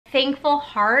thankful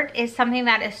heart is something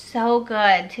that is so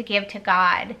good to give to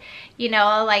God. You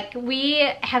know, like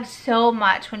we have so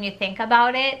much when you think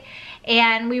about it,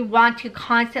 and we want to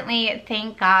constantly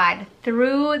thank God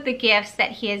through the gifts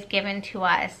that He has given to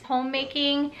us.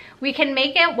 Homemaking, we can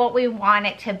make it what we want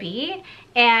it to be,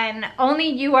 and only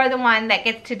you are the one that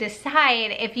gets to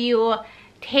decide if you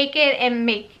take it and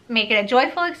make it a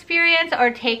joyful experience,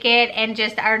 or take it and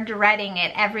just are dreading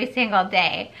it every single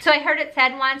day. So I heard it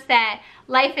said once that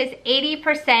life is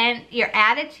 80% your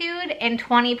attitude and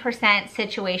 20%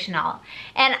 situational.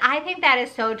 And I think that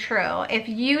is so true. If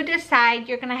you decide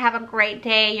you're gonna have a great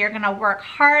day, you're gonna work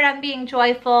hard on being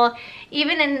joyful,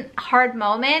 even in hard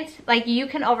moments, like you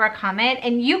can overcome it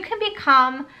and you can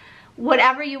become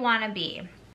whatever you wanna be.